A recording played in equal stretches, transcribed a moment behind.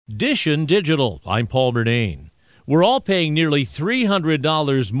Dishin Digital. I'm Paul Murnane. We're all paying nearly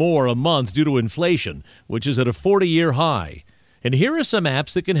 $300 more a month due to inflation, which is at a 40-year high. And here are some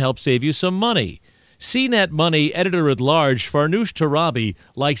apps that can help save you some money. CNET Money Editor-at-Large Farnoosh Torabi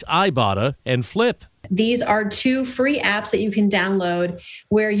likes Ibotta and Flipp. These are two free apps that you can download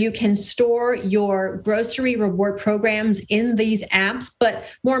where you can store your grocery reward programs in these apps. But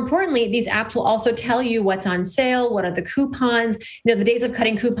more importantly, these apps will also tell you what's on sale, what are the coupons. The days of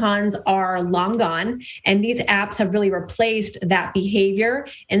cutting coupons are long gone, and these apps have really replaced that behavior.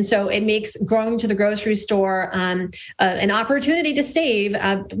 And so it makes going to the grocery store an opportunity to save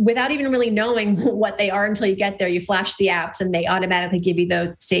without even really knowing what they are until you get there. You flash the apps and they automatically give you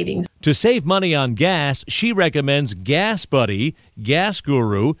those savings. To save money on gas, she recommends Gas Buddy, Gas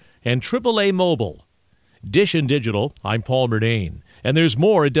Guru, and AAA Mobile. Dishin Digital, I'm Paul Murnane. And there's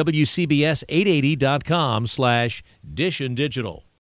more at WCBS880.com/Dishin Digital.